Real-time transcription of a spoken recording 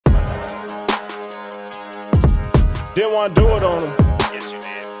Didn't want to do it on them. Yes, you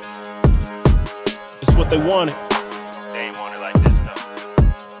did. It's what they wanted. They ain't want it like this, though.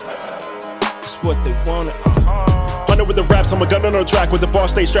 It's what they wanted. Hunter with the raps, I'm a gun on the track with the bar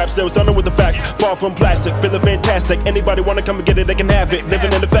stay strapped, still stunning with the facts. Far from plastic, feeling fantastic. Anybody wanna come and get it, they can have it.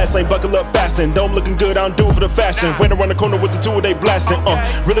 Living in the fast lane, buckle up fasten. Though I'm looking good, I don't do it for the fashion. Went around the corner with the two, they blasting.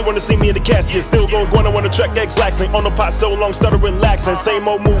 Really wanna see me in the casket. Still going on the track, X-laxing. On the pot so long, started relaxing. Same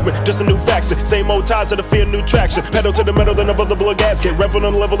old movement, just a new faction. Same old ties to the fear, new traction. Pedal to the metal, then above the blow gasket. Revel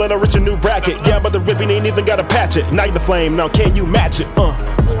on the level and I reach a new bracket. Yeah, but the ripping ain't even gotta patch it. Ignite the flame, now can you match it?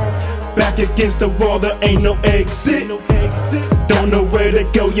 Back against the wall, there ain't no exit. Don't know where to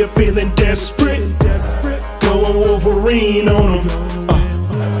go, you're feeling desperate. Going Wolverine on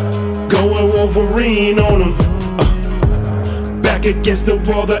them. Going Wolverine on them. Back against the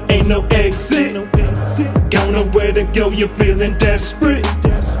wall, there ain't no exit. Don't know where to go, you're feeling desperate.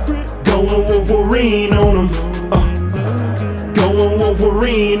 Going Wolverine on them. Going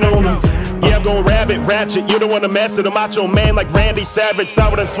Wolverine on them. Yeah, I'm gon' rabbit, ratchet, you don't wanna mess it. I'm macho man like Randy Savage.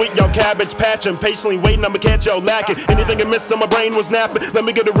 Sour and sweet, y'all cabbage patching. Patiently waiting, I'ma catch y'all lacking. Anything I missed on my brain was napping. Let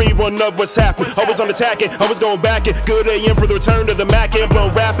me get a rerun of what's happening. I was on attacking, I was going back it. Good AM for the return to the Mac. And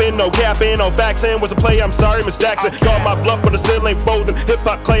blown rapping, no capping, no faxing. Was a play, I'm sorry, Miss Jackson. Called my bluff, but I still ain't folding. Hip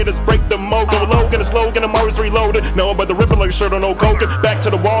hop clay, let's break the mold. Go Logan, a slogan, I'm always reloaded. No, I'm about to rip it like a shirt on no coking. Back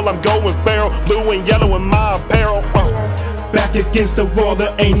to the wall, I'm going feral. Blue and yellow in my apparel. Back against the wall,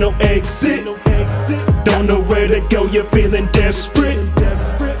 there ain't no exit. Don't know where to go, you're feeling desperate.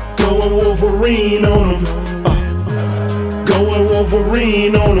 Going Wolverine on them. Going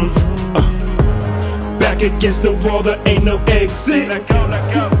Wolverine on them. Back against the wall, there ain't no exit.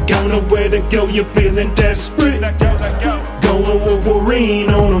 Don't know where to go, you're feeling desperate. Going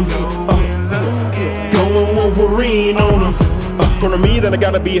Wolverine on them. Going Wolverine on them. Corner me, then I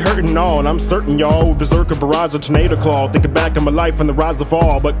gotta be hurting all. I'm certain y'all, berserker, barrage, or tornado claw. Thinking back on my life and the rise of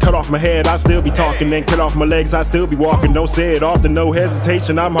all. But cut off my head, I still be talking. Then cut off my legs, I still be walking. Don't say it often, no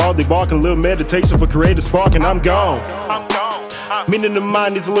hesitation. I'm hardly barking. A little meditation for creative spark, and I'm gone. Meaning the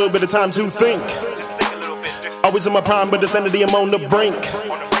mind needs a little bit of time to think. Always in my prime, but the sanity, I'm on the brink.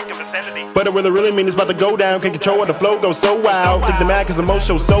 But it really mean it's about to go down. Can't control how the flow goes so wild. Think the mad cause the most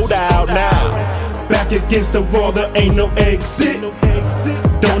show sold out now. Back against the wall, there ain't no exit.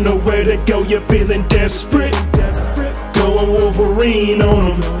 Don't know where to go, you're feeling desperate. Going Wolverine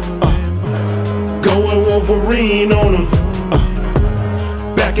on them. Going Wolverine on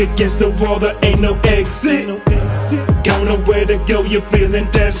them. Back against the wall, there ain't no exit. Don't know where to go, you're feeling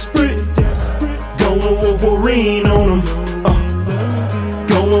desperate. Going Wolverine on them.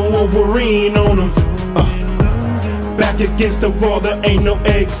 Going Wolverine on them. Back against the wall, there ain't no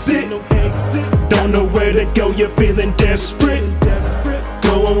exit. Don't know where to go, you're feeling desperate.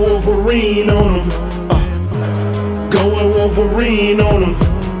 Going Wolverine on them. Going Wolverine on them.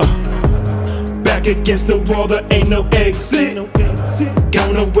 Back against the wall, there ain't no exit.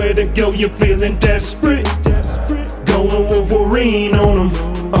 Don't know where to go, you're feeling desperate. Going Wolverine on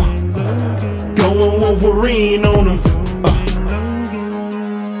them. Going Wolverine on them.